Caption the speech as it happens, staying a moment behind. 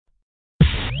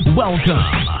Welcome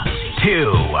to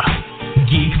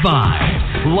Geek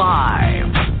Vibes Live.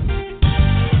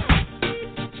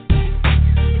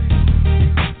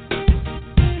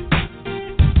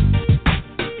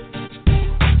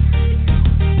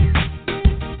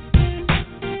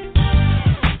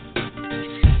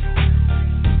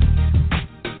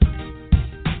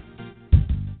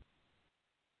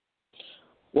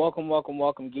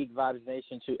 Welcome, Geek Vibes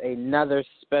Nation, to another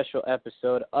special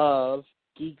episode of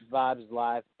Geek Vibes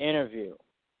Live Interview.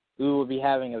 We will be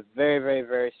having a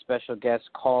very special guest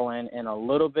call in a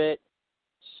little bit,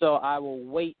 so I will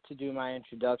wait to do my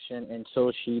introduction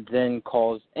until she then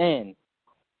calls in.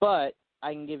 But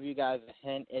I can give you guys a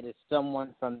hint. It is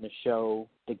someone from the show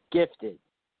The Gifted.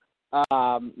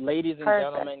 Ladies and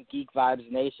gentlemen, Geek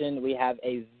Vibes Nation, we have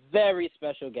a very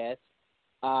special guest.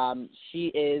 She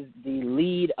is the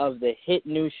lead of the hit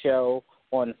new show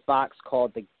on Fox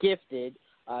called The Gifted.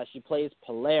 She plays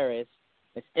Polaris.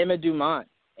 It's Emma Dumont.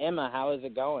 Emma, how is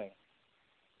it going?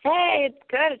 Hey, it's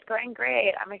good. It's going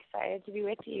great. I'm excited to be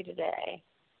with you today.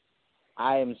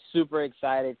 I am super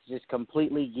excited to just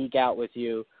completely geek out with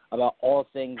you about all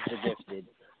things The Gifted.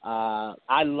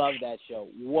 I love that show.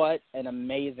 What an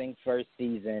amazing first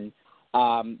season.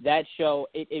 That show,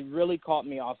 it really caught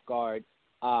me off guard.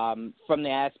 From the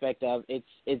aspect of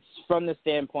it's from the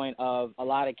standpoint of a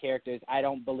lot of characters I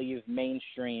don't believe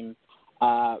mainstream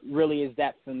really is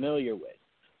that familiar with.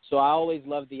 So I always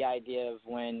love the idea of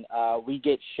when we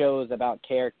get shows about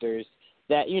characters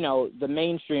that, you know, the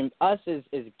mainstream, us as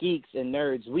geeks and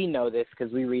nerds, we know this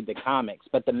because we read the comics,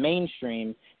 but the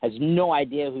mainstream has no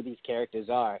idea who these characters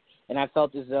are. And I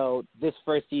felt as though this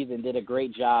first season did a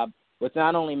great job with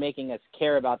not only making us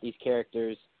care about these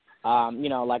characters, you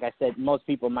know, like I said, most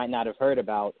people might not have heard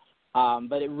about,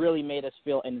 but it really made us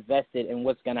feel invested in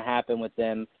what's going to happen with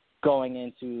them going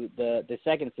into the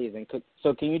second season.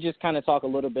 So can you just kind of talk a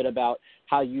little bit about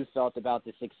how you felt about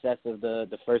the success of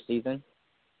the first season?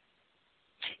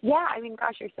 Yeah, I mean,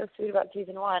 gosh, you're so sweet about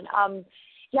season one.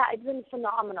 Yeah, it's been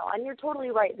phenomenal. And you're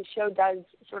totally right. The show does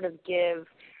sort of give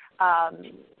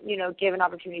an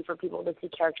opportunity for people to see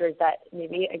characters that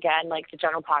maybe, again, like the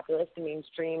general populace, the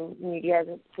mainstream media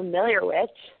isn't familiar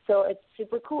with. So it's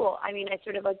super cool. I mean, I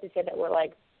sort of like to say that we're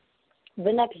like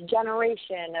the next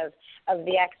generation of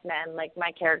the X-Men. Like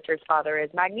my character's father is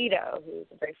Magneto, who's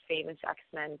a very famous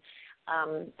X-Men.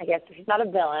 I guess he's not a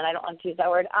villain. I don't want to use that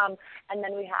word. And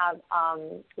then we have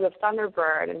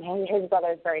Thunderbird, and his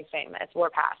brother is very famous,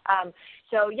 Warpath.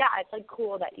 So yeah, it's like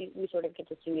cool that we sort of get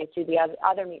to see the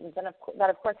other mutants, and that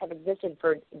of course have existed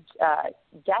for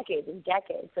decades and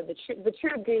decades. So the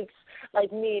true geeks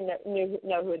like me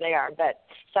know who they are, but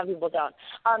some people don't.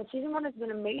 Season one has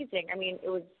been amazing. I mean, it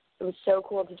was so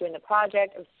cool to join the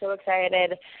project. I was so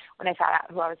excited when I found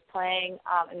out who I was playing.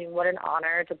 I mean, what an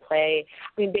honor to play,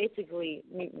 basically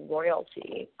mutant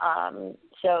royalty.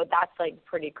 So that's, like,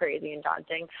 pretty crazy and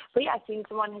daunting. But, yeah, season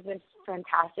one has been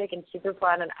fantastic and super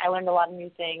fun, and I learned a lot of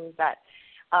new things that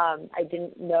I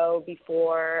didn't know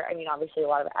before. I mean, obviously a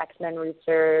lot of X-Men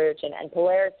research and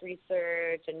Polaris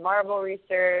research and Marvel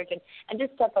research and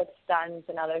just stuff like stunts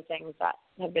and other things that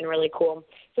have been really cool.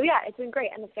 So, yeah, it's been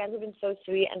great. And the fans have been so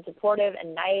sweet and supportive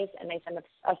and nice, and they send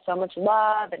us so much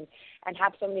love and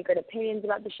have so many great opinions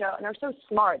about the show. And they're so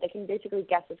smart. They can basically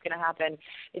guess what's going to happen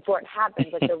before it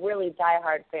happens. Like, they're really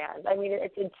diehard fans. I mean,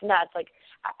 it's nuts. Like,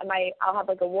 I'll have,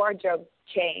 like, a wardrobe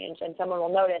change, and someone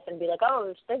will notice and be like, oh,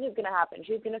 this is going to happen.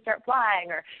 She's going to start flying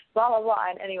or blah, blah, blah.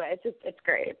 And anyway, it's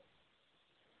great.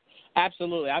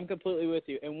 Absolutely. I'm completely with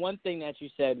you. And one thing that you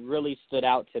said really stood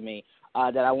out to me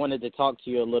that I wanted to talk to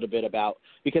you a little bit about,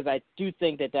 because I do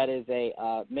think that is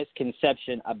a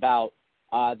misconception about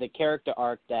the character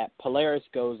arc that Polaris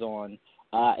goes on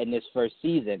in this first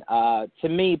season. To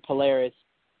me, Polaris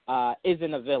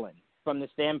isn't a villain from the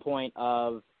standpoint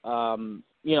of,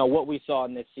 what we saw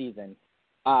in this season.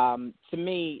 To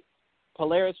me,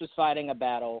 Polaris was fighting a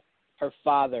battle her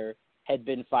father had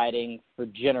been fighting for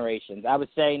generations. I was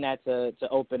saying that to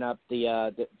open up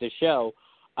the show,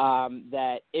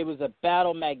 that it was a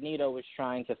battle Magneto was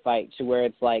trying to fight, to where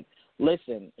it's like,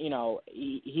 listen,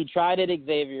 he tried it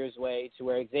Xavier's way, to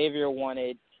where Xavier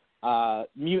wanted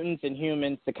mutants and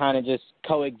humans to kind of just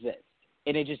coexist,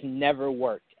 and it just never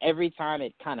worked. Every time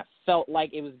it kind of felt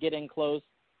like it was getting close,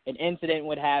 an incident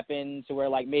would happen to where,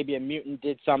 like, maybe a mutant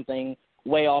did something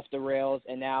way off the rails,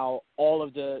 and now all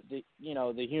of the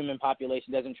human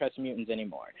population doesn't trust mutants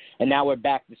anymore, and now we're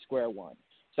back to square one.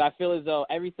 So I feel as though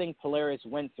everything Polaris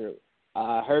went through,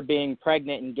 her being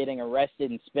pregnant and getting arrested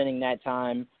and spending that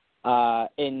time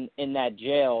in that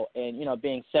jail, and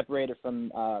being separated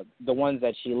from the ones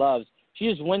that she loves, she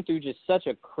just went through just such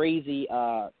a crazy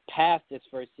path this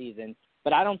first season.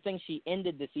 But I don't think she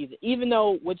ended the season, even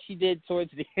though what she did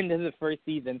towards the end of the first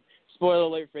season, spoiler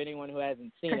alert for anyone who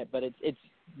hasn't seen it, but it's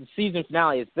the season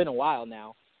finale. It's been a while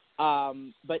now.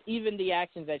 But even the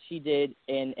actions that she did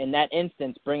in that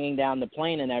instance, bringing down the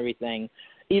plane and everything,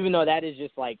 even though that is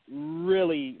just like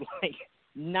really like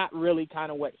not really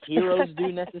kind of what heroes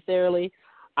do necessarily,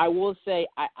 I will say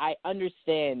I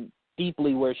understand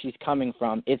deeply where she's coming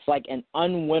from. It's like an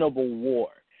unwinnable war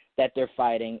that they're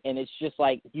fighting, and it's just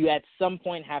like you at some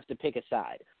point have to pick a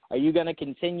side. Are you going to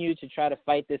continue to try to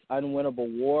fight this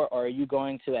unwinnable war, or are you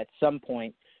going to at some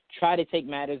point try to take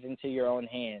matters into your own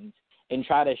hands and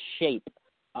try to shape,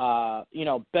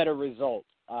 better results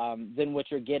than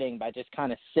what you're getting by just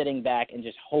kind of sitting back and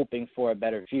just hoping for a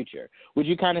better future? Would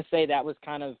you kind of say that was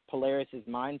kind of Polaris's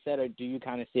mindset, or do you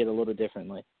kind of see it a little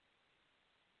differently?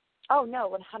 Oh,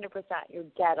 no, 100%. You're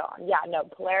dead on. Yeah, no,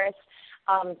 Polaris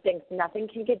thinks nothing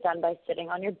can get done by sitting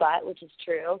on your butt, which is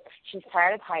true. She's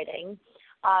tired of hiding.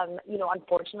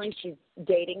 Unfortunately, she's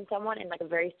dating someone in like a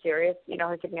very serious,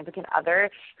 her significant other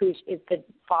who is the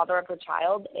father of her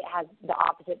child. It has the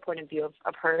opposite point of view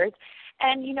of hers.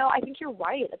 And, I think you're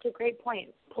right. That's a great point.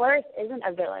 Polaris isn't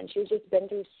a villain. She's just been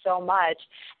through so much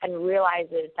and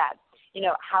realizes that,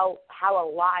 how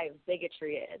alive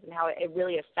bigotry is and how it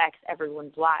really affects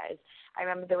everyone's lives. I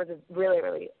remember there was a really,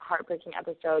 really heartbreaking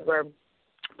episode where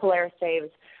Polaris saves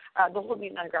the whole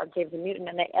mutant underground saves a mutant,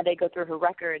 and they go through her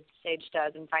records, Sage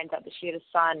does, and finds out that she had a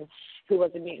son who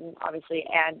was a mutant, obviously,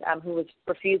 and who was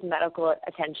refused medical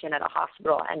attention at a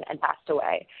hospital and passed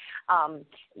away.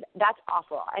 That's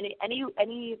awful.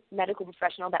 Any medical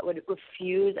professional that would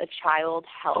refuse a child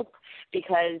help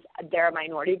because they're a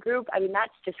minority group,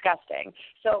 that's disgusting.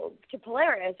 So to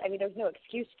Polaris, there's no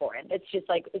excuse for it. It's just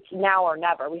like it's now or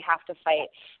never. We have to fight.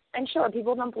 And sure,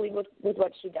 people don't believe with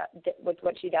what she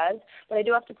does, but I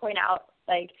do have to point out,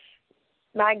 like,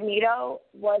 Magneto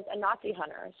was a Nazi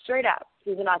hunter, straight up.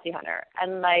 He was a Nazi hunter,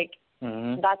 and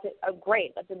that's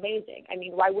great. That's amazing.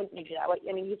 Why wouldn't you do that?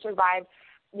 He survived,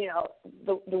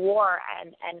 the war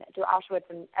and through Auschwitz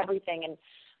and everything,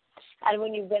 and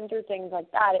when you've been through things like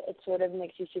that, it sort of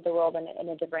makes you see the world in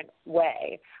a different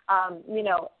way.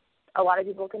 A lot of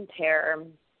people compare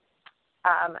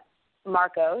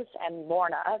Marcos and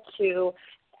Lorna to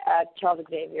Charles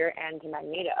Xavier and to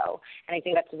Magneto, and I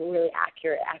think that's really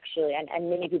accurate, actually, and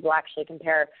many people actually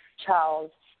compare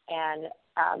Charles and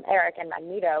Eric and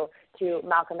Magneto to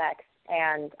Malcolm X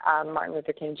and Martin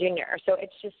Luther King Jr. So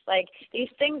it's just like these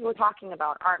things we're talking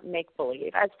about aren't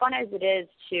make-believe. As fun as it is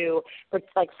to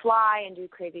fly and do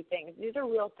crazy things, these are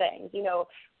real things.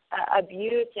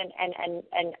 Abuse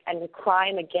and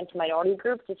crime against minority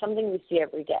groups is something we see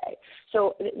every day.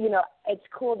 So, it's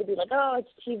cool to be like, oh, it's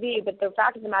TV, but the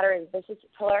fact of the matter is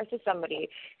Polaris is somebody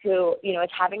who, is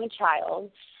having a child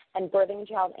and birthing a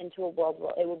child into a world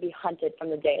where it will be hunted from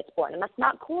the day it's born. And that's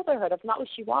not cool to her. That's not what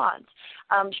she wants.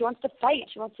 She wants to fight.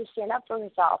 She wants to stand up for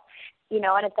herself.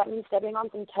 And if that means stepping on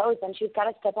some toes, then she's got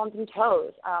to step on some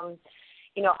toes.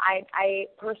 I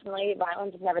personally,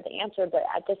 violence is never the answer, but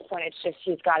at this point, it's just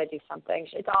she's got to do something.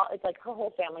 It's like her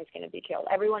whole family's going to be killed.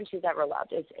 Everyone she's ever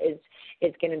loved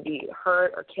is going to be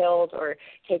hurt or killed or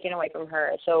taken away from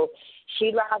her. So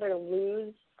she'd rather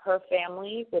lose her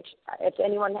family, which if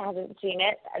anyone hasn't seen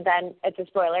it, then it's a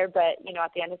spoiler. But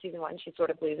at the end of season 1, she sort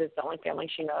of loses the only family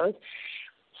she knows.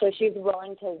 So she's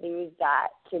willing to lose that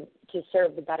to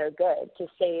serve the better good, to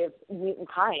save mutant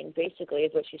kind, basically,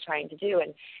 is what she's trying to do.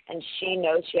 And she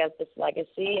knows she has this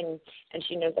legacy, and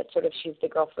she knows that sort of she's the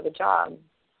girl for the job.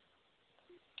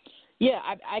 Yeah,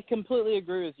 I completely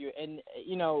agree with you. And,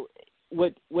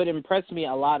 what impressed me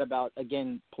a lot about,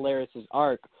 again, Polaris's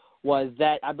arc was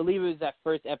that I believe it was that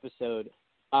first episode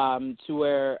to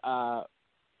where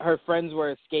her friends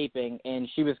were escaping, and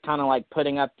she was kind of like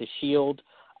putting up the shield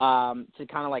to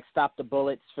kind of like stop the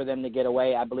bullets for them to get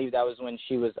away. I believe that was when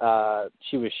she was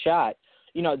shot.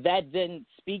 That then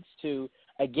speaks to,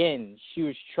 again, she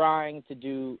was trying to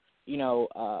do,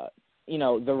 the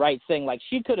right thing. Like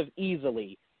she could have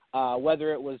easily,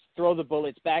 whether it was throw the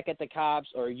bullets back at the cops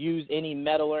or use any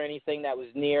metal or anything that was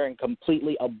near and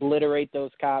completely obliterate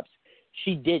those cops.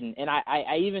 She didn't. And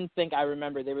I even think I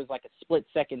remember there was like a split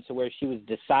second to where she was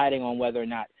deciding on whether or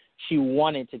not she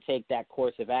wanted to take that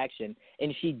course of action,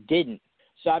 and she didn't.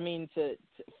 So,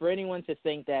 for anyone to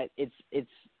think that it's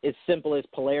as simple as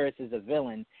Polaris is a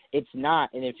villain, it's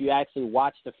not. And if you actually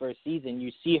watch the first season,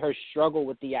 you see her struggle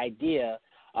with the idea,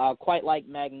 quite like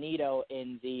Magneto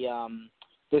in the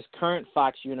this current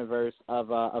Fox universe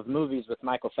of movies with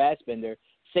Michael Fassbender.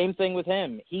 Same thing with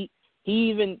him. He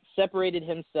even separated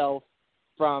himself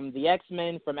from the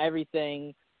X-Men, from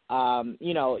everything.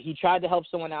 He tried to help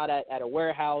someone out at a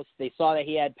warehouse. They saw that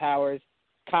he had powers.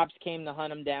 Cops came to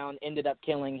hunt him down, ended up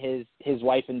killing his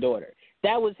wife and daughter.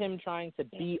 That was him trying to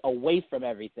be away from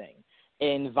everything,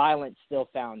 and violence still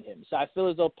found him. So I feel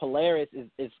as though Polaris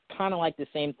is kind of like the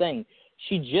same thing.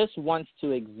 She just wants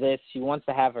to exist. She wants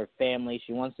to have her family.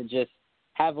 She wants to just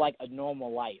have like a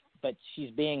normal life, but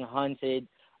she's being hunted.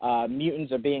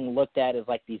 Mutants are being looked at as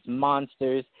like these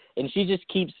monsters, and she just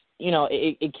keeps,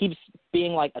 it keeps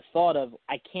being like a thought of,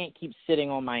 I can't keep sitting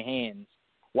on my hands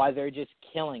while they're just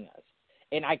killing us.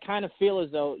 And I kind of feel as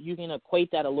though you can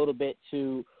equate that a little bit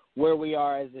to where we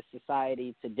are as a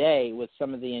society today with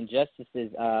some of the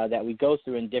injustices that we go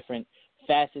through in different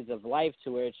facets of life,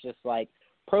 to where it's just like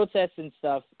protests and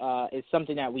stuff is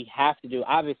something that we have to do.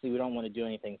 Obviously, we don't want to do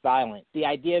anything violent. The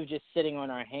idea of just sitting on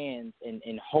our hands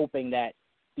and hoping that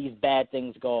these bad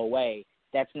things go away,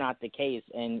 that's not the case.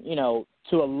 And,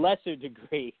 to a lesser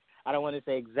degree, I don't want to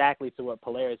say exactly to what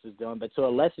Polaris is doing, but to a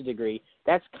lesser degree,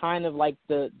 that's kind of like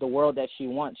the world that she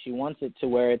wants. She wants it to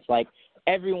where it's like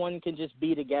everyone can just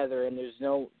be together, and there's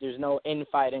no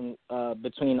infighting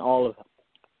between all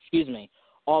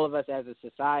of us as a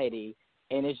society.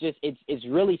 And it's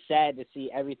really sad to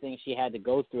see everything she had to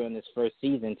go through in this first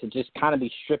season, to just kind of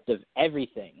be stripped of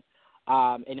everything,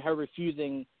 and her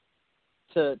refusing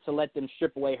to let them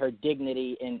strip away her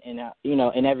dignity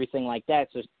and everything like that.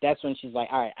 So that's when she's like,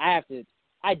 all right,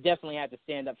 I definitely have to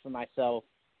stand up for myself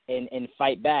and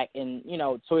fight back. And,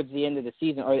 towards the end of the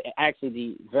season, or actually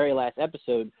the very last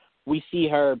episode, we see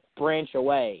her branch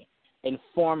away and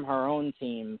form her own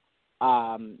team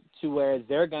to where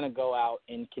they're going to go out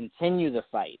and continue the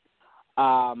fight.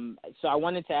 So I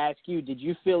wanted to ask you, did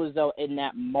you feel as though in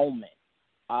that moment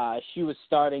she was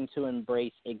starting to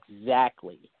embrace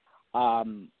exactly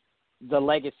the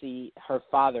legacy her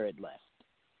father had left?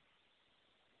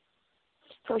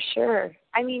 For sure.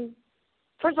 I mean,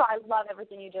 first of all, I love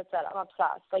everything you just said. I'm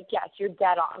obsessed. Like, yes, you're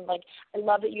dead on. Like, I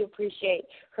love that you appreciate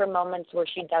her moments where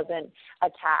she doesn't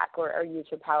attack or use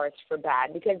her powers for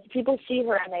bad, because people see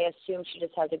her and they assume she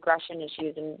just has aggression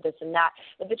issues and this and that.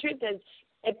 But the truth is,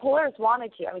 if Polaris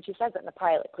wanted to, I mean, she says it in the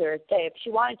pilot clear as day, if she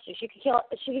wanted to, she could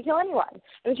kill anyone.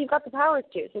 I mean, she's got the powers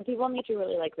to. So people need to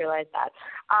really, realize that.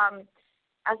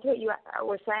 As to what you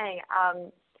were saying,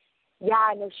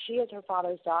 yeah, no, she is her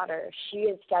father's daughter. She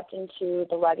has stepped into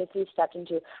the legacy,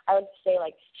 I would say,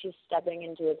 she's stepping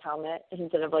into his helmet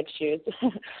instead of, shoes.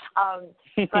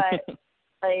 But,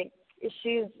 she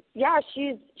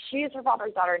is her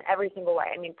father's daughter in every single way.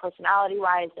 I mean,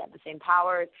 personality-wise, they have the same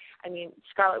powers. I mean,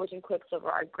 Scarlet Witch and Quicksilver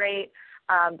are great,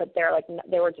 but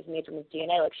they were just made from his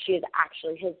DNA. She is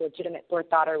actually his legitimate birth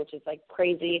daughter, which is,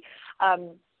 crazy.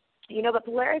 But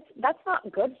Polaris, that's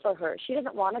not good for her. She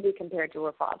doesn't want to be compared to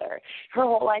her father. Her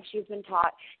whole life she's been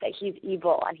taught that he's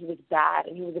evil and he was bad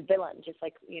and he was a villain, just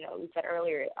like, we said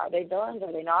earlier. Are they villains?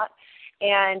 Are they not?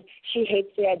 And she hates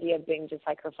the idea of being just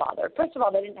like her father. First of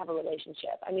all, they didn't have a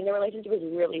relationship. I mean, their relationship was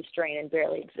really strained and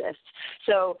barely exists.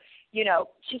 So,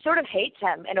 she sort of hates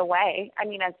him in a way. I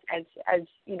mean, as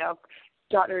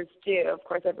daughters do. Of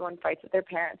course, everyone fights with their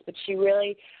parents, but she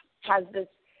really has this.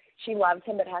 She loves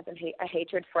him but has a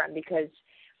hatred for him because,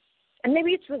 and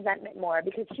maybe it's resentment more,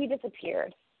 because he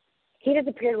disappeared. He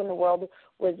disappeared when the world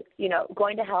was,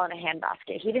 going to hell in a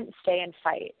handbasket. He didn't stay and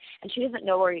fight, and she doesn't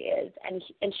know where he is, and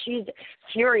she's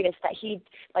furious that he,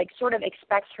 sort of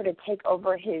expects her to take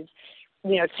over his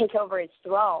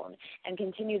throne and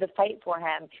continue the fight for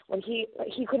him when he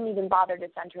couldn't even bother to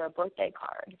send her a birthday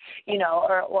card,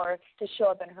 or to show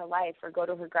up in her life or go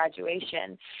to her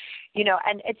graduation,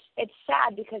 and it's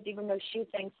sad because even though she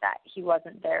thinks that he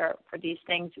wasn't there for these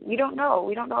things, we don't know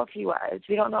if he was.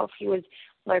 We don't know if he was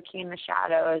lurking in the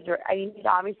shadows, or he's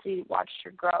obviously watched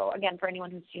her grow. Again, for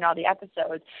anyone who's seen all the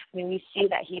episodes, we see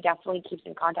that he definitely keeps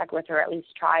in contact with her, at least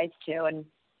tries to,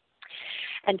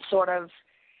 and sort of,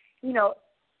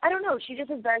 I don't know. She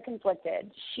just is very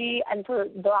conflicted. And for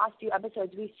the last few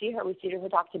episodes, we see her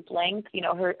talk to Blink,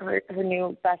 her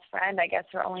new best friend, I guess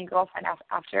her only girlfriend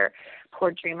after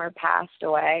poor Dreamer passed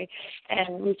away.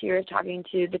 And we see her talking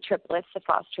to the triplets, the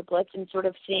Frost triplets, and sort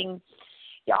of seeing,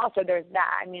 so there's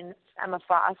that. I mean, Emma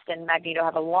Frost and Magneto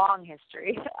have a long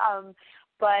history.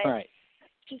 But right.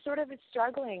 She sort of is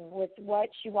struggling with what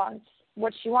she wants.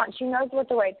 She knows what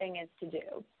the right thing is to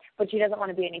do. but she doesn't want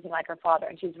to be anything like her father.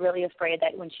 And she's really afraid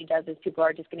that when she does this, people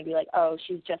are just going to be like, oh,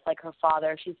 she's just like her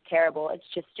father. She's terrible. It's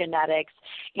just genetics.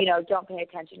 Don't pay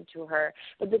attention to her.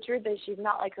 But the truth is she's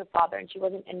not like her father, and she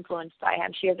wasn't influenced by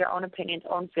him. She has her own opinions,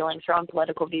 own feelings, her own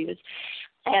political views.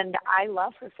 And I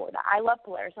love her for that. I love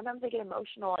Polaris. Sometimes I get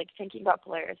emotional, like, thinking about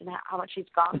Polaris and how much she's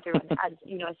gone through, and as,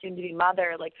 a soon-to-be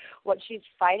mother, like, what she's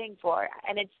fighting for.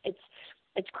 And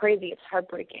it's crazy. It's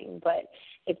heartbreaking, but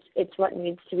it's what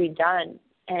needs to be done.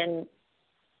 And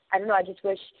I don't know, I just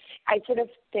wish, I sort of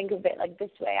think of it like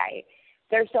this way.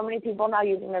 There's so many people now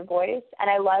using their voice, and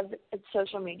I love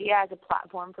social media as a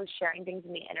platform for sharing things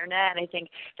on the internet. And I think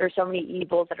there's so many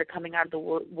evils that are coming out of the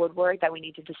woodwork that we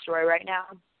need to destroy right now,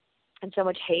 and so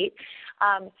much hate.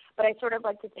 But I sort of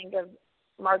like to think of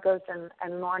Marcos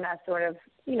and Lorna sort of,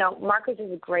 Marcos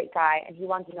is a great guy, and he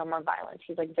wants no more violence.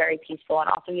 He's, like, very peaceful, and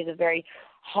also he has a very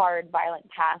hard, violent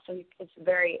past, so it's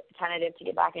very tentative to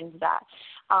get back into that.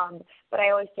 But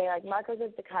I always say, like, Marcos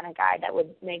is the kind of guy that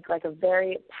would make, like, a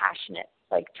very passionate,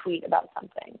 like, tweet about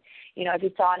something. If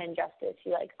he saw an injustice,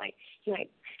 he might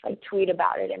tweet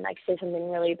about it and, like, say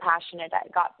something really passionate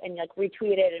that got, and, like,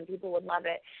 retweet it, and people would love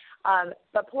it.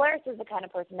 But Polaris is the kind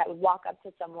of person that would walk up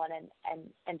to someone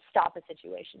and stop a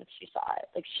situation if she saw it.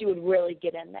 Like, she would really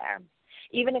get in there,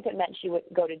 even if it meant she would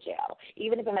go to jail,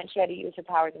 even if it meant she had to use her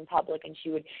powers in public and she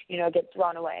would, get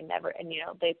thrown away and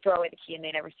they throw away the key and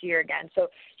they never see her again. So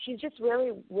she's just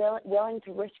really willing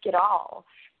to risk it all.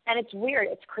 And it's weird.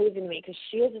 It's crazy to me because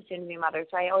she is a soon-to-be mother.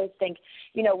 So I always think,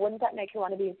 wouldn't that make her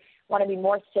want to be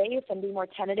more safe and be more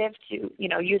tentative to,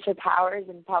 use her powers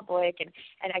in public and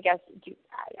I guess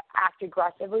act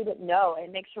aggressively? But no,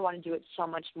 it makes her want to do it so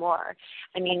much more.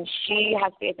 I mean, she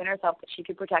has faith in herself that she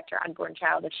could protect her unborn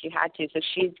child if she had to. So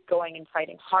she's going and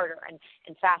fighting harder and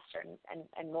faster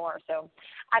and more. So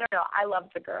I don't know. I love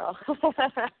the girl.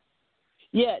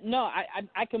 Yeah, no,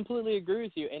 I completely agree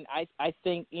with you. And I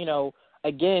think,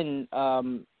 again,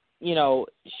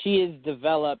 she has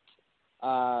developed,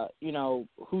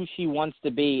 who she wants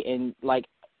to be. And, like,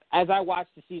 as I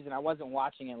watched the season, I wasn't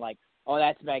watching it like, oh,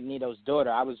 that's Magneto's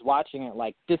daughter. I was watching it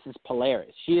like, this is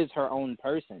Polaris. She is her own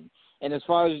person. And as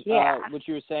far as what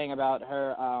you were saying about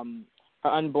her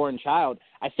unborn child,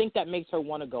 I think that makes her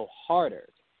want to go harder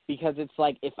because it's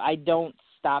like, if I don't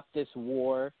stop this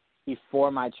war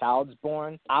before my child's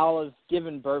born, I'll have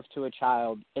given birth to a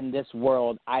child in this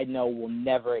world I know will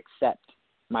never accept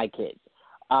my kid.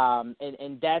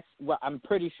 And that's what I'm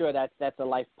pretty sure that's a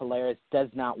life Polaris does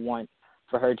not want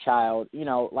for her child.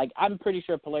 I'm pretty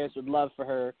sure Polaris would love for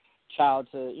her child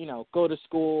to, go to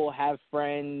school, have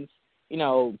friends,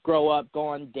 grow up, go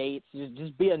on dates,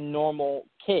 just be a normal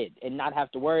kid and not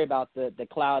have to worry about the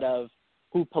cloud of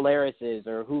who Polaris is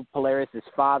or who Polaris's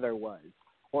father was,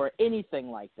 or anything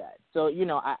like that. So,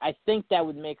 I think that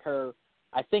would make her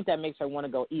 – I think that makes her want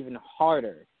to go even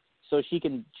harder so she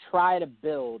can try to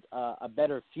build a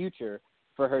better future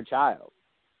for her child.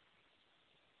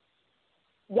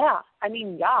 Yeah. I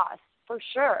mean, yes, for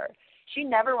sure. She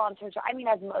never wants her child – I mean,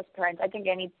 as most parents, I think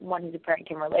anyone who's a parent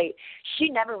can relate. She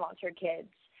never wants her kids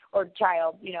or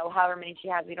child, however many she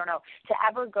has, we don't know, to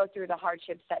ever go through the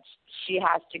hardships that she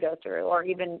has to go through, or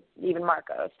even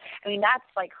Marcos. I mean, that's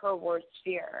like her worst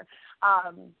fear.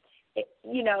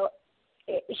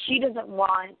 She doesn't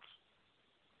want,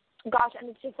 gosh, and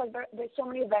it's just like there's so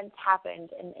many events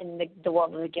happened in the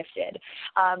world of the gifted.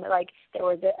 Like there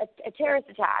was a terrorist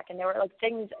attack, and there were like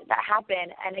things that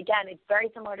happened. And again, it's very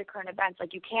similar to current events.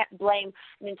 Like you can't blame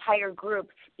an entire group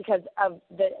because of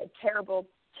the terrible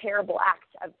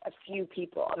acts of a few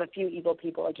people, of a few evil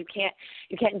people. Like you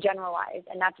can't generalize,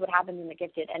 and that's what happens in the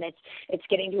gifted. And it's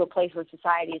getting to a place where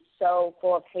society is so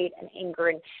full of hate and anger,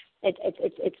 and it's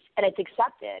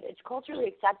accepted. It's culturally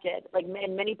accepted. Like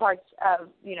in many parts of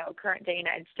current day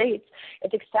United States,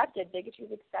 it's accepted. Bigotry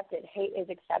is accepted. Hate is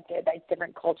accepted by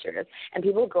different cultures, and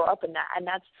people grow up in that, and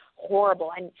that's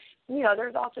horrible. And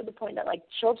there's also the point that like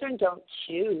children don't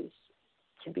choose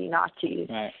to be Nazis.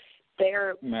 Right.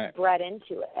 They're bred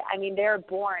into it. I mean, they're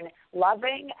born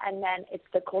loving, and then it's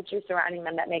the culture surrounding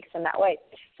them that makes them that way.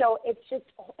 So it's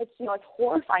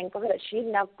horrifying for her that she's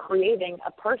now creating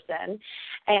a person,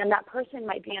 and that person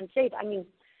might be unsafe. I mean,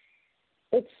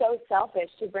 it's so selfish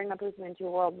to bring a person into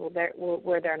a world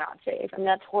where they're not safe. I mean,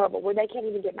 that's horrible, where they can't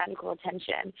even get medical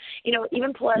attention.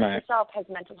 Even Polaris herself has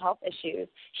mental health issues.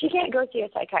 She can't go see a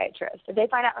psychiatrist. If they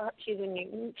find out she's a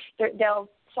mutant, they'll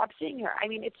stop seeing her. I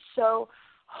mean, it's so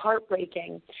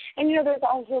heartbreaking. And there's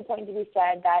also a point to be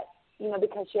said that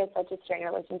because she has such a strained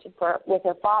relationship with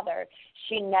her father,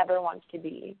 she never wants to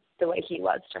be the way he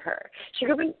was to her. She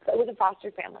grew up with a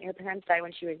foster family. Her parents died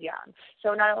when she was young.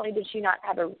 So not only did she not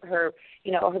have her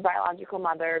biological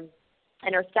mother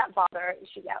and her stepfather,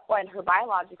 and her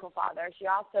biological father, she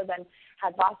also then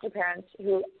had foster parents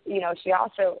who, she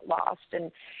also lost.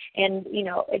 And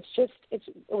it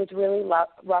was really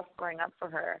rough growing up for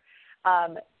her.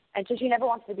 And so she never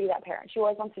wants to be that parent. She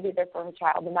always wants to be there for her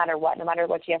child, no matter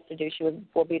what she has to do, she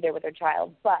will be there with her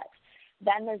child. But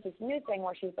then there's this new thing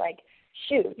where she's like,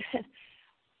 shoot,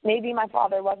 maybe my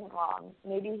father wasn't wrong.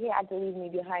 Maybe he had to leave me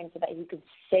behind so that he could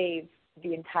save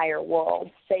the entire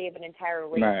world, save an entire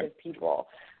race of people,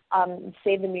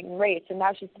 save the mutant race. And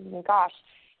now she's thinking, gosh,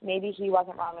 maybe he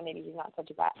wasn't wrong and maybe he's not such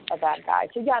a bad guy.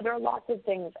 So, yeah, there are lots of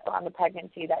things around the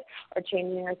pregnancy that are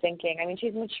changing her thinking. I mean,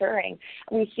 she's maturing.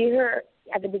 We see her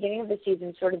at the beginning of the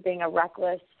season sort of being a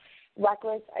reckless,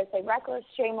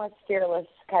 shameless, fearless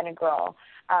kind of girl,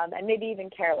 and maybe even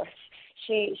careless.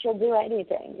 She'll do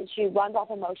anything. She runs off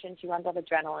emotion. She runs off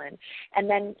adrenaline. And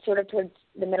then sort of towards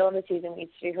the middle of the season, we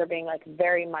see her being, like,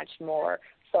 very much more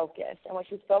focused. And what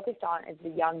she's focused on is the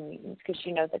young mutants because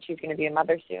she knows that she's going to be a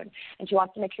mother soon. And she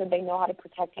wants to make sure they know how to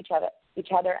protect each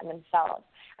other and themselves.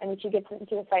 And then she gets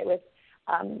into a fight with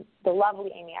the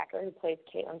lovely Amy Acker, who plays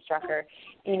Caitlin Strucker,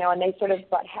 and they sort of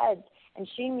butt heads. And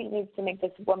she needs to make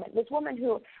this woman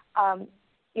who,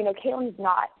 Caitlin's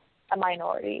not a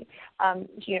minority.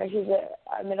 She's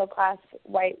a middle-class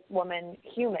white woman,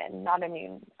 human, not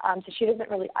immune. So she doesn't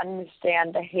really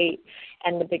understand the hate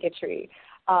and the bigotry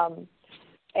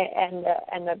and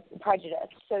the prejudice.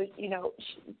 So,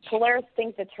 Polaris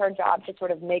thinks it's her job to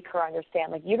sort of make her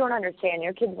understand, like, you don't understand,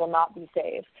 your kids will not be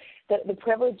safe. The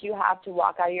privilege you have to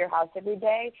walk out of your house every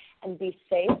day and be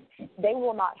safe, they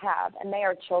will not have, and they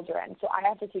are children. So I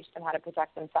have to teach them how to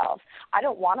protect themselves. I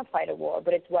don't want to fight a war,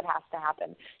 but it's what has to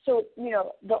happen. So, the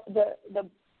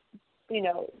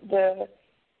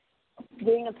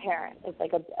being a parent is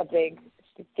like a big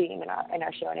theme in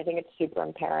our show, and I think it's super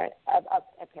apparent. I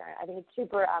think it's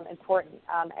super important,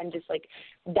 and just like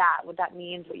what that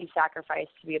means, what you sacrifice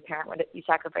to be a parent, what you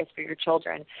sacrifice for your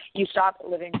children. You stop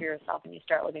living for yourself and you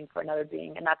start living for another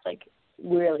being, and that's like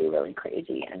really, really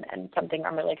crazy, and something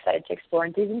I'm really excited to explore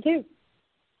in season 2.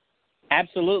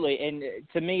 Absolutely, and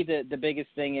to me, the biggest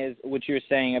thing is what you were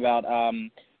saying about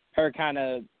her kind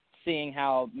of seeing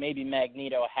how maybe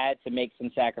Magneto had to make some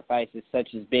sacrifices, such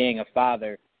as being a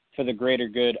father, for the greater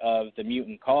good of the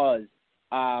mutant cause.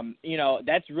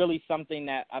 That's really something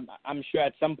that I'm sure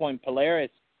at some point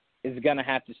Polaris is going to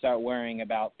have to start worrying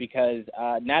about, because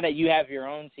now that you have your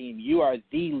own team, you are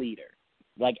the leader.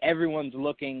 Like, everyone's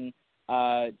looking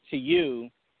to you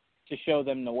to show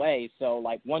them the way. So,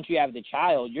 like, once you have the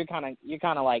child, you're kind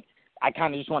of like, I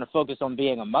kind of just want to focus on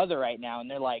being a mother right now. And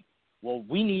they're like, well,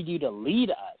 we need you to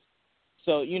lead us.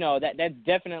 So, that's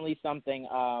definitely something,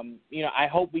 I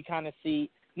hope we kind of see,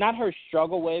 not her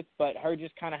struggle with, but her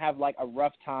just kind of have, like, a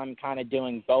rough time kind of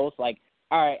doing both. Like,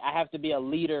 all right, I have to be a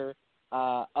leader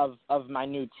of my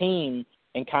new team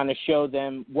and kind of show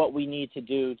them what we need to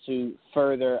do to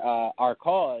further our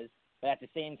cause. But at the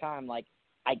same time, like,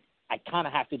 I kind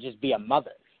of have to just be a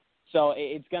mother. So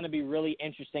it's going to be really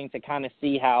interesting to kind of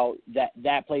see how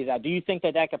that plays out. Do you think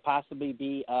that could possibly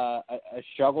be a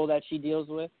struggle that she deals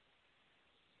with?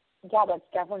 Yeah, that's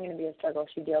definitely going to be a struggle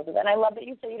she deals with. And I love that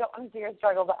you say you don't want to see her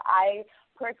struggle, but I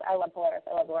love Polaris,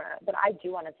 I love Lorna, but I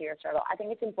do want to see her struggle. I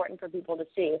think it's important for people to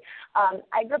see.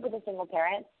 I grew up with a single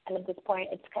parent, and at this point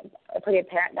it's pretty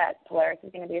apparent that Polaris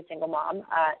is going to be a single mom,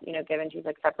 given she's,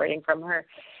 like, separating from her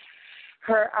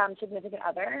significant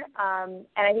other. And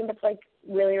I think that's, like,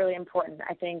 really, really important.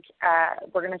 I think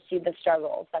we're going to see the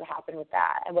struggles that happen with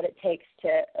that and what it takes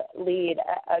to lead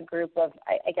a group of,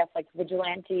 I guess, like,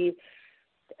 vigilante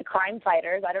crime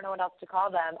fighters, I don't know what else to call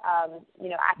them,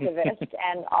 activists,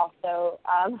 and also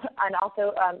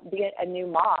be a new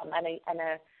mom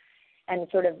and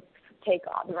sort of take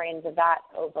on the reins of that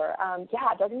over. There's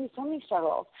going to be so many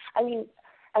struggles.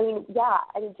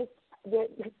 Just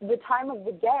the time of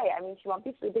the day. I mean, she won't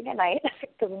be sleeping at night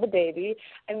because of the baby.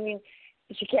 I mean,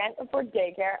 she can't afford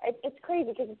daycare. It's crazy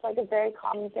because it's, like, a very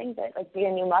common thing to, like, be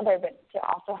a new mother, but to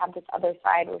also have this other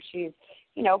side where she's,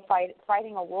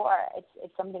 fighting a war.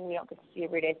 It's something we don't get to see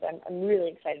every day, so I'm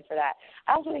really excited for that.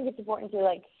 I also think it's important to,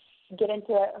 like, get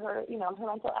into her, you know, her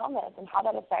mental illness and how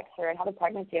that affects her and how the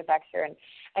pregnancy affects her. And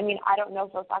I mean, I don't know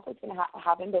for a fact what's going to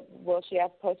happen, but will she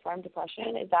have postpartum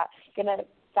depression? Is that going to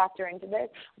factor into this?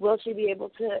 Will she be able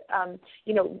to,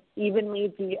 you know,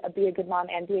 evenly be a good mom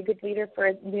and be a good leader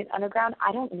for the underground?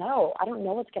 I don't know. I don't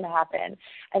know what's going to happen.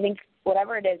 I think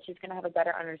whatever it is, she's going to have a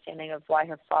better understanding of why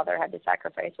her father had to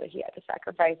sacrifice what he had to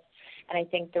sacrifice. And I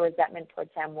think the resentment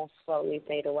towards him will slowly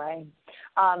fade away.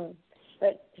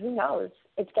 But who knows?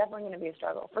 It's definitely going to be a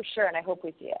struggle for sure, and I hope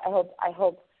we see it. I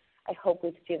hope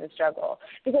we see the struggle,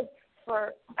 because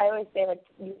I always say, like,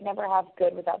 you never have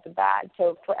good without the bad.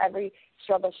 So for every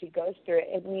struggle she goes through,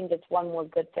 it means it's one more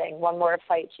good thing, one more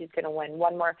fight she's going to win,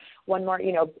 one more,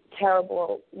 you know,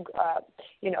 terrible,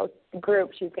 you know,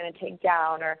 group she's going to take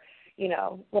down, or, you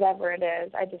know, whatever it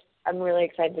is. I'm really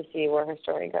excited to see where her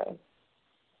story goes.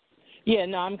 Yeah,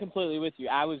 no, I'm completely with you.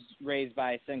 I was raised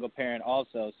by a single parent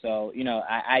also, so, you know,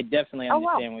 I definitely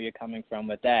understand where you're coming from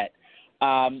with that.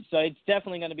 So it's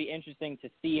definitely going to be interesting to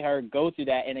see her go through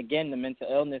that. And, again, the mental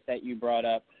illness that you brought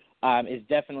up is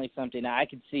definitely something that I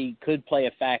could see could play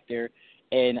a factor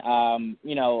in,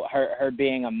 you know, her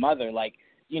being a mother. Like,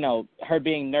 you know, her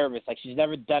being nervous. Like, she's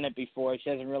never done it before. She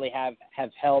doesn't really have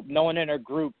help. No one in her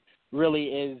group really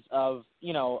is of,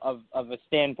 you know, of a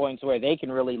standpoint to where they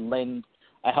can really lend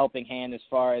a helping hand as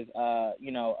far as,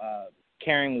 you know,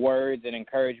 carrying words and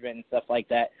encouragement and stuff like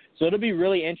that. So it'll be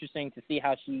really interesting to see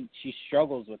how she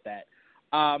struggles with that.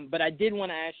 But I did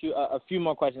want to ask you a few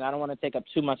more questions. I don't want to take up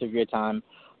too much of your time.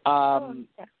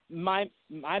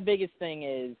 My biggest thing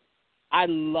is I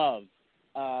love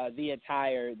the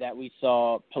attire that we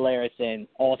saw Polaris in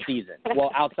all season.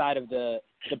 Well, outside of the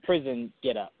prison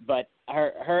get-up. But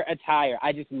her attire,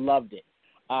 I just loved it.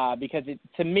 Because it,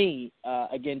 to me,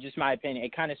 again, just my opinion,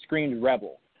 it kind of screamed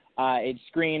rebel. It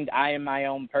screamed, I am my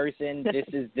own person.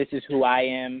 This is who I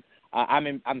am.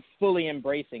 I'm fully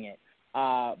embracing it.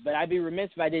 But I'd be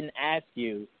remiss if I didn't ask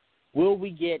you, will we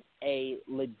get a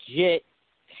legit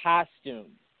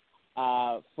costume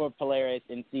for Polaris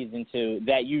in season 2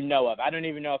 that you know of? I don't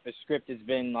even know if a script has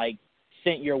been like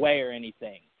sent your way or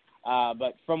anything.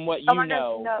 But from what you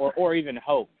know, no. or even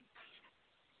hope.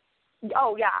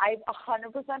 Oh, yeah, I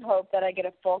 100% hope that I get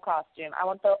a full costume. I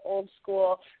want the old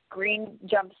school green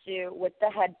jumpsuit with the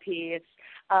headpiece.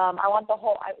 I want the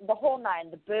whole nine,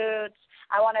 the boots.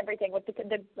 I want everything with the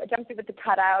jumpsuit with the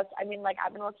cutouts. I mean, like,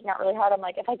 I've been working out really hard. I'm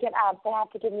like, if I get abs, they have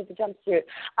to give me the jumpsuit.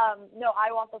 No,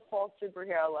 I want the full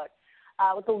superhero look.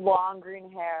 With the long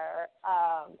green hair.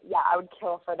 Yeah, I would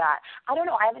kill for that. I don't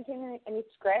know. I haven't seen any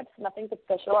scripts. Nothing's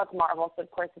official. It's Marvel, so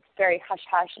of course it's very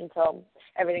hush-hush until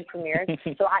everything premieres.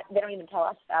 So they don't even tell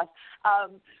us stuff.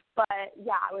 But,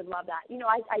 yeah, I would love that. You know,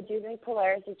 I do think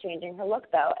Polaris is changing her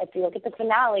look, though. If you look at the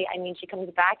finale, I mean, she comes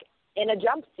back in a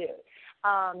jumpsuit.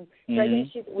 So I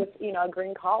think she's with, you know, a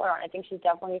green collar on. I think she's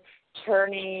definitely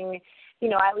turning, you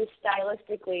know, at least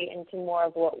stylistically into more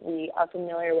of what we are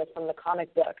familiar with from the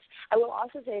comic books. I will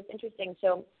also say it's interesting.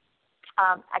 So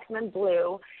X-Men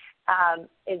Blue has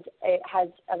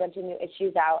a bunch of new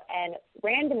issues out, and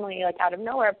randomly, like out of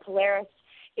nowhere, Polaris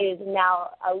is now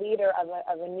a leader of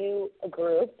a new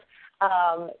group.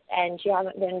 And she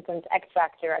hasn't been since X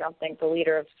Factor, I don't think, the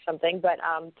leader of something. But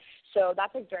so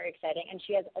that's like very exciting. And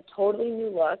she has a totally new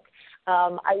look.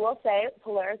 I will say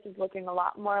Polaris is looking a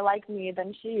lot more like me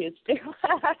than she used to.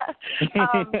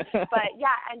 But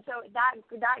yeah, and so that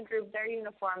group, their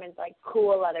uniform is like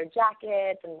cool leather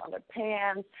jackets and leather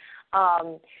pants.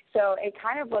 So it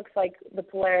kind of looks like the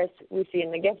Polaris we see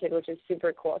in The Gifted, which is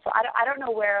super cool. So I don't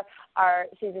know where our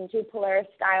season 2 Polaris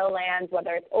style lands,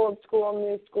 whether it's old school,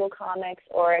 new school comics,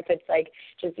 or if it's like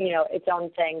just, you know, its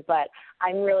own thing. But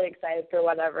I'm really excited for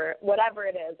whatever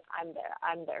it is. I'm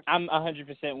there. I'm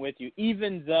 100% with you.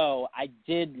 Even though I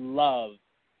did love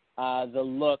the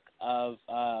look of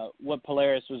what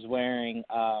Polaris was wearing,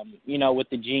 you know, with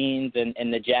the jeans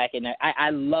and the jacket. I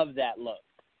love that look.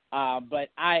 But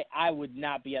I would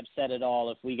not be upset at all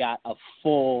if we got a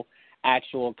full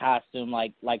actual costume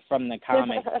like from the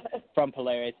comic from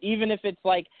Polaris. Even if it's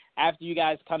like after you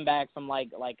guys come back from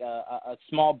like a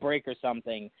small break or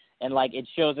something, and like it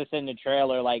shows us in the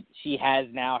trailer like she has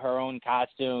now her own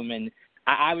costume, and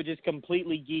I would just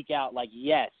completely geek out. Like,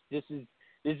 yes, this is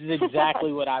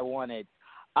exactly what I wanted.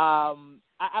 I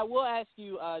will ask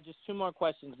you just 2 more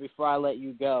questions before I let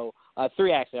you go.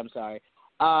 3 actually. I'm sorry.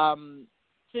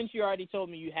 Since you already told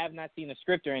me you have not seen a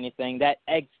script or anything, that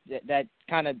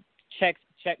kind of check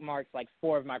marks like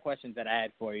 4 of my questions that I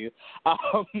had for you. But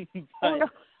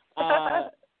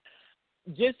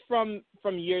just from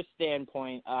your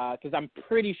standpoint, because I'm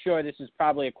pretty sure this is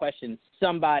probably a question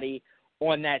somebody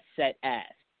on that set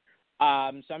asked.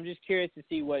 So I'm just curious to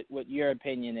see what your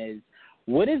opinion is.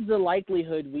 What is the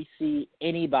likelihood we see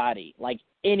anybody,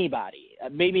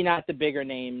 maybe not the bigger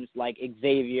names like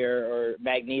Xavier or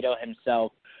Magneto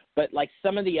himself, but like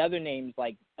some of the other names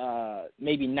like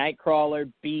maybe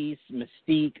Nightcrawler, Beast,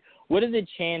 Mystique? What are the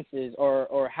chances,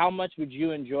 or how much would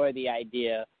you enjoy the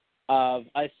idea of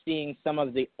us seeing some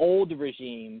of the old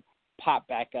regime pop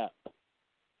back up?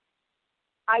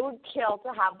 I would kill to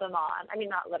have them on. I mean,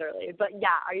 not literally, but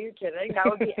yeah, are you kidding? That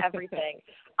would be everything.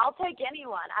 I'll take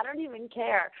anyone. I don't even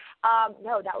care.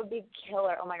 No, that would be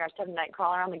killer. Oh my gosh, to have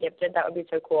Nightcrawler on The Gifted, that would be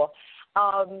so cool.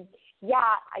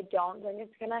 Yeah, I don't think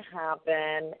it's going to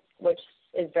happen, which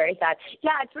is very sad.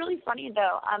 Yeah, it's really funny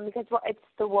though, because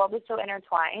the world is so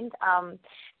intertwined.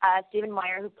 Stephen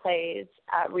Meyer, who plays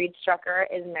Reed Strucker,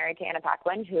 is married to Anna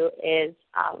Paquin, who is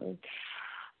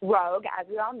Rogue, as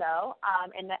we all know,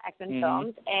 in the X-Men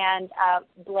films. And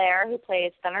Blair, who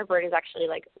plays Thunderbird, is actually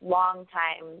like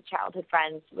longtime childhood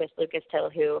friends with Lucas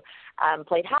Till, who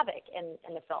played Havoc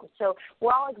in the film. So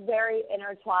we're all like very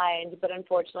intertwined, but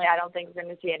unfortunately I don't think we're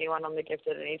going to see anyone on The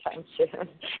Gifted anytime soon.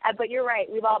 But you're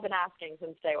right, we've all been asking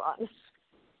since day one.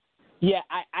 Yeah,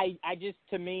 I just,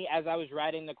 to me, as I was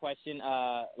writing the question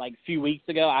like a few weeks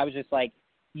ago, I was just like,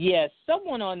 yeah,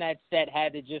 someone on that set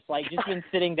had to just been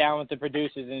sitting down with the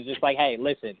producers and just like, hey,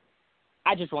 listen,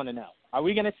 I just want to know, are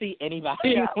we going to see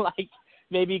anybody like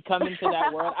maybe come into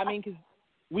that world? I mean, because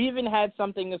we even had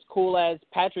something as cool as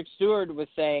Patrick Stewart was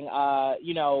saying,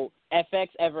 FX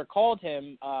ever called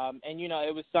him, and,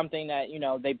 it was something that,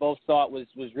 they both thought was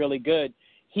really good.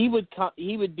 He would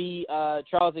be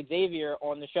Charles Xavier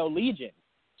on the show Legion.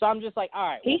 So I'm just like, all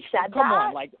right, he said come that?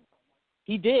 on, like.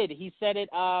 He did. He said it.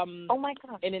 Oh my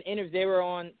God! In an interview, they were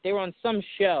on some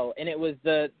show, and it was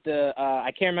the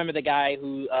I can't remember the guy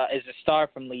who is a star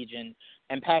from Legion,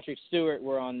 and Patrick Stewart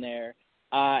were on there,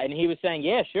 and he was saying,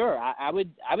 yeah, sure, I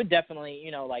would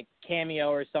definitely, like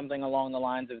cameo or something along the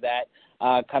lines of that,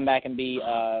 come back and be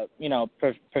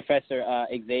Professor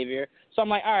Xavier. So I'm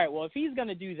like, all right, well, if he's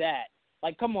gonna do that,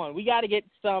 like, come on, we got to get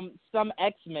some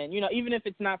X-Men, even if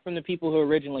it's not from the people who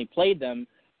originally played them.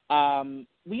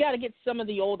 We got to get some of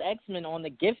the old X-Men on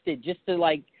The Gifted just to,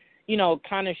 like,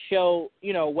 kind of show,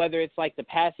 whether it's like the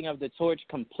passing of the torch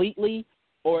completely,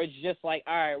 or it's just like,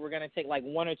 all right, we're going to take like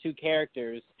one or two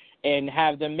characters and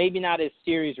have them maybe not as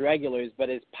series regulars,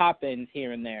 but as pop-ins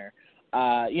here and there,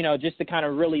 just to kind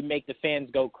of really make the fans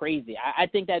go crazy. I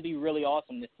think that'd be really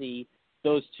awesome to see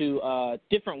those two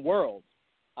different worlds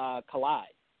collide.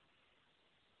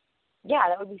 Yeah,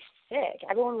 that would be sick.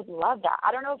 Everyone would love that.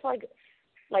 I don't know if like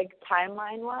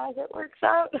timeline-wise it works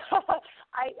out.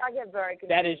 I get very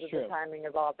confused with the timing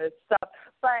of all this stuff.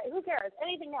 But who cares?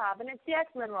 Anything can happen. It's the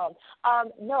X-Men world.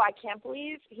 No, I can't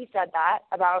believe he said that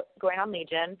about going on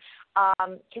Legion.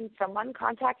 Can someone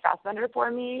contact Fassbender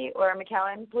for me or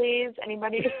McKellen, please?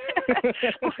 Anybody?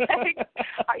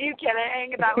 Are you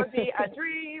kidding? That would be a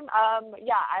dream.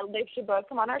 They should both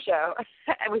come on our show,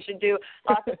 and we should do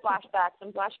lots of flashbacks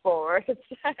and flash forwards.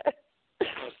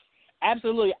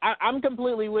 Absolutely. I'm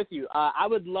completely with you. I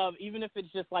would love, even if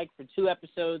it's just like for 2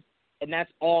 episodes, and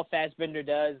that's all Fassbender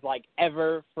does, like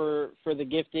ever for The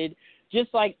Gifted,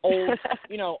 just like old,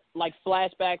 like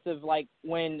flashbacks of like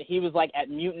when he was like at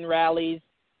mutant rallies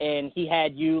and he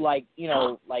had you like, in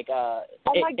the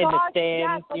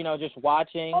stands, yes, just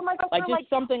watching. Oh my gosh, like just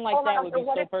something like that would be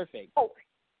so perfect. Oh,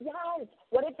 yes.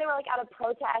 What if they were like at a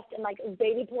protest and like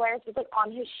Baby Polaris was like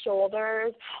on his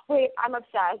shoulders? Wait, I'm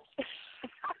obsessed.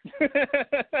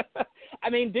 I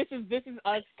mean, this is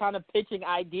us kind of pitching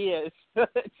ideas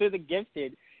to The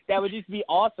Gifted. That would just be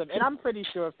awesome, and I'm pretty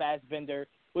sure Fassbender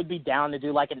would be down to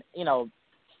do like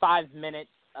 5 minutes,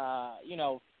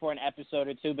 for an episode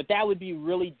or two. But that would be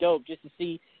really dope just to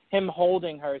see him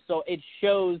holding her. So it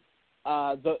shows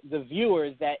the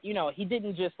viewers that he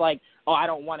didn't just like, oh, I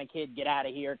don't want a kid, get out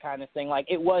of here kind of thing. Like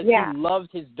it was, he loved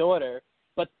his daughter,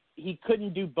 but he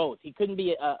couldn't do both. He couldn't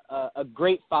be a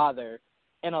great father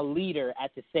and a leader at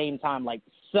the same time. Like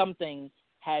something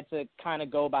had to kind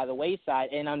of go by the wayside.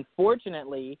 And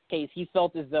unfortunately, he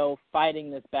felt as though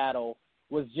fighting this battle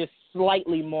was just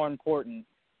slightly more important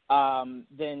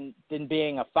than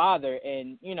being a father.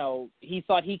 And, he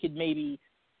thought he could maybe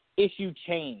issue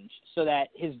change so that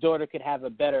his daughter could have a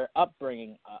better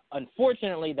upbringing.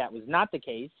 Unfortunately, that was not the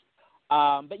case.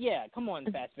 But yeah, come on,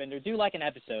 Fassbender, do like an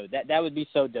episode. That would be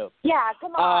so dope. Yeah,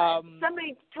 come on.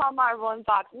 Somebody tell Marvel and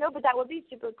Fox. No, but that would be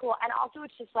super cool. And also,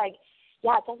 it's just like,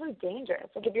 yeah, it's also dangerous.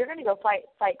 Like if you're going to go fight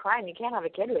crime, you can't have a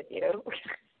kid with you.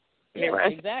 Yeah,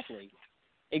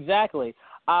 exactly.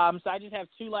 So I just have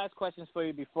 2 last questions for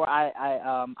you before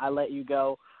I let you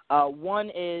go. One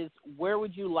is, where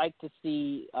would you like to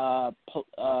see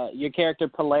your character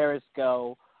Polaris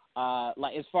go,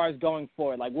 like as far as going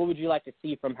forward? Like, what would you like to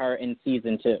see from her in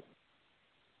season 2?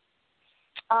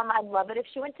 I'd love it if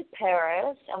she went to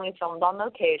Paris and we filmed on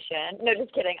location. No,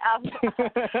 just kidding.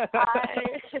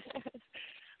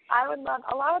 I would love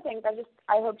a lot of things.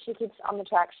 I hope she keeps on the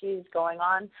track she's going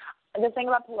on. The thing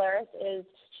about Polaris is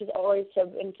she's always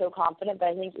been so confident, but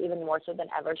I think even more so than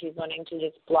ever, she's learning to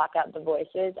just block out the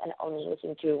voices and only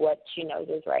listen to what she knows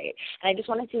is right. And I just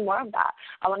want to see more of that.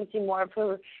 I want to see more of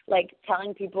her, like,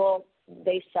 telling people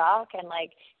they suck and,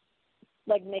 like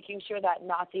making sure that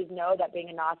Nazis know that being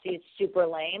a Nazi is super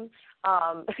lame,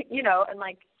 you know, and,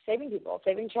 like, saving people,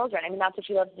 saving children. I mean, that's what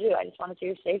she loves to do. I just want to see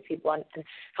her save people and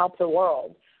help the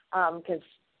world because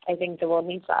I think the world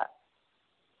needs that.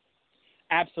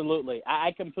 Absolutely.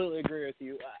 I completely agree with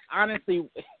you. Honestly,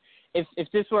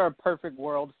 if this were a perfect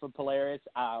world for Polaris,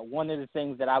 one of the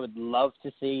things that I would love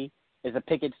to see is a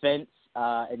picket fence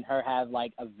and her have,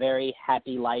 like, a very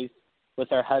happy life with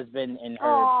her husband and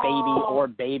her baby or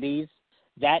babies.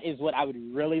 That is what I would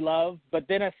really love. But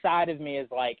then a side of me is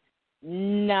like,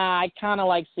 nah, I kind of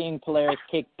like seeing Polaris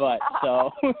kick butt.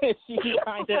 So if she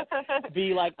trying to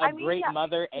be like a great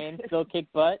mother and still kick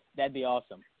butt, that'd be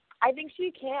awesome. I think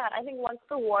she can. I think once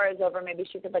the war is over, maybe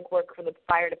she could, like, work for the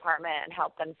fire department and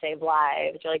help them save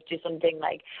lives or, like, do something,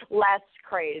 like, less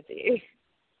crazy.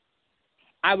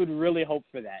 I would really hope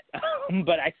for that.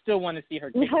 But I still want to see her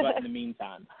kick butt in the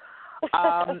meantime.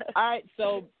 All right,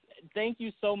 so thank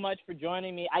you so much for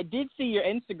joining me. I did see your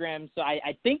Instagram, so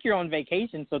I think you're on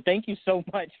vacation, so thank you so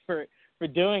much for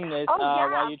doing this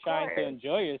while you're trying to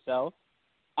enjoy yourself.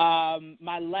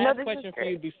 My last question for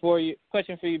you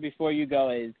before you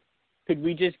go is, could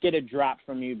we just get a drop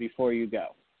from you before you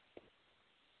go?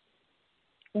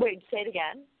 Wait, say it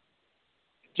again.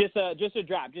 Just a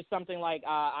drop, just something like,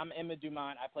 I'm Emma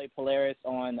Dumont. I play Polaris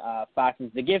on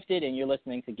Fox's The Gifted, and you're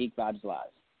listening to Geek Vibes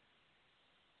Live.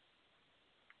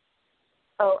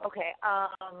 Oh, okay.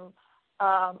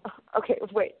 Okay,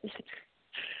 wait.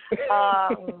 So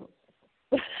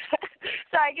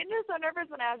I get so nervous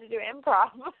when I have to do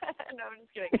improv. No, I'm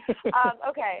just kidding.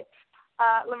 Okay.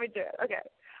 Let me do it. Okay.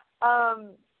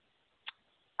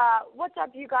 What's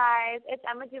up, you guys? It's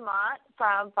Emma Dumont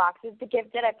from Fox's The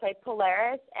Gifted. I play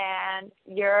Polaris, and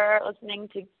you're listening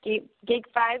to Geek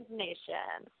Vibes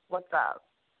Nation. What's up?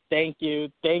 Thank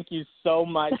you. Thank you so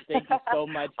much. Thank you so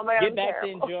much. Oh my God, Get back to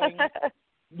enjoying.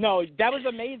 No, that was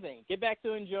amazing. Get back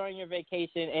to enjoying your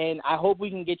vacation, and I hope we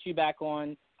can get you back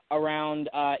on around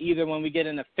either when we get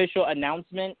an official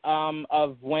announcement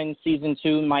of when season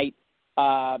 2 might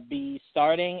be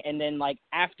starting, and then, like,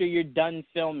 after you're done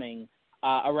filming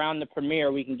around the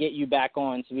premiere, we can get you back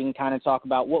on so we can kind of talk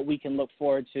about what we can look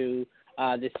forward to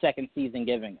this second season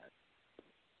giving us.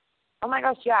 Oh my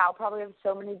gosh, yeah, I'll probably have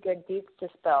so many good deets to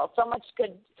spill. So much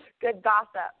good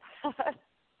gossip.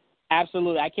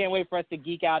 Absolutely. I can't wait for us to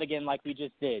geek out again like we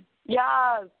just did.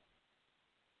 Yes.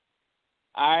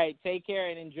 All right, take care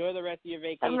and enjoy the rest of your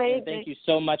vacation. Amazing. Thank you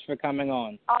so much for coming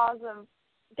on. Awesome.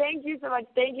 Thank you so much.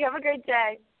 Thank you. Have a great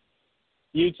day.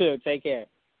 You too. Take care.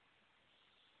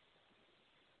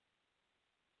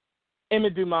 Emma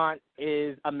Dumont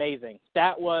is amazing.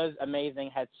 That was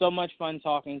amazing. Had so much fun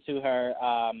talking to her.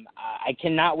 I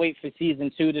cannot wait for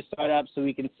season 2 to start up so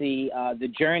we can see the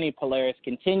journey Polaris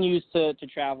continues to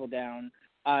travel down.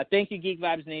 Thank you, Geek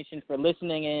Vibes Nation, for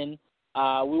listening in.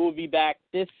 We will be back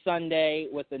this Sunday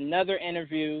with another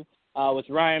interview with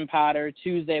Ryan Potter.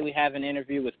 Tuesday we have an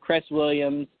interview with Chris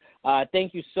Williams.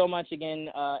 Thank you so much again,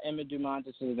 Emma Dumont.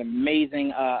 This was an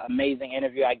amazing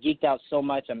interview. I geeked out so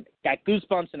much. I got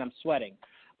goosebumps and I'm sweating.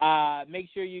 Make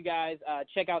sure you guys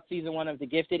check out season 1 of The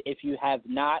Gifted if you have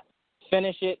not.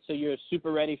 Finish it so you're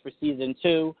super ready for season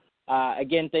 2.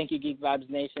 Again, thank you, Geek Vibes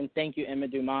Nation. Thank you, Emma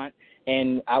Dumont.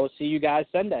 And I will see you guys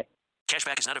Sunday.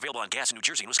 Cashback is not available on gas in New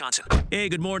Jersey and Wisconsin. Hey,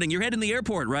 good morning. You're heading to the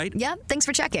airport, right? Yep, thanks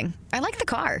for checking. I like the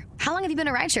car. How long have you been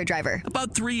a rideshare driver?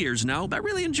 About 3 years now. I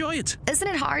really enjoy it. Isn't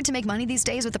it hard to make money these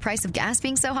days with the price of gas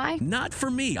being so high? Not for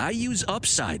me. I use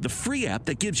Upside, the free app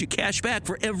that gives you cash back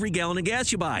for every gallon of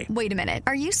gas you buy. Wait a minute.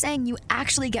 Are you saying you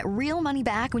actually get real money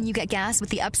back when you get gas with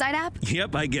the Upside app?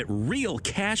 Yep, I get real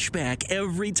cash back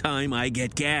every time I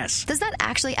get gas. Does that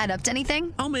actually add up to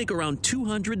anything? I'll make around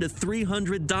 $200 to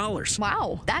 $300.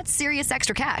 Wow, that's serious serious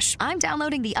extra cash. I'm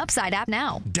downloading the Upside app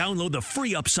now. Download the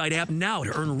free Upside app now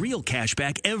to earn real cash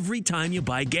back every time you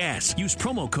buy gas. Use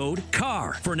promo code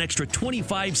CAR for an extra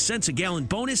 25 cents a gallon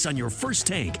bonus on your first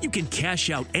tank. You can cash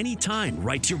out anytime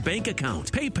right to your bank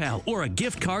account, PayPal, or a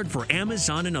gift card for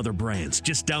Amazon and other brands.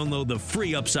 Just download the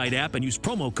free Upside app and use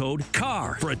promo code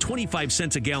CAR for a 25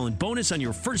 cents a gallon bonus on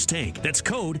your first tank. That's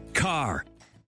code CAR.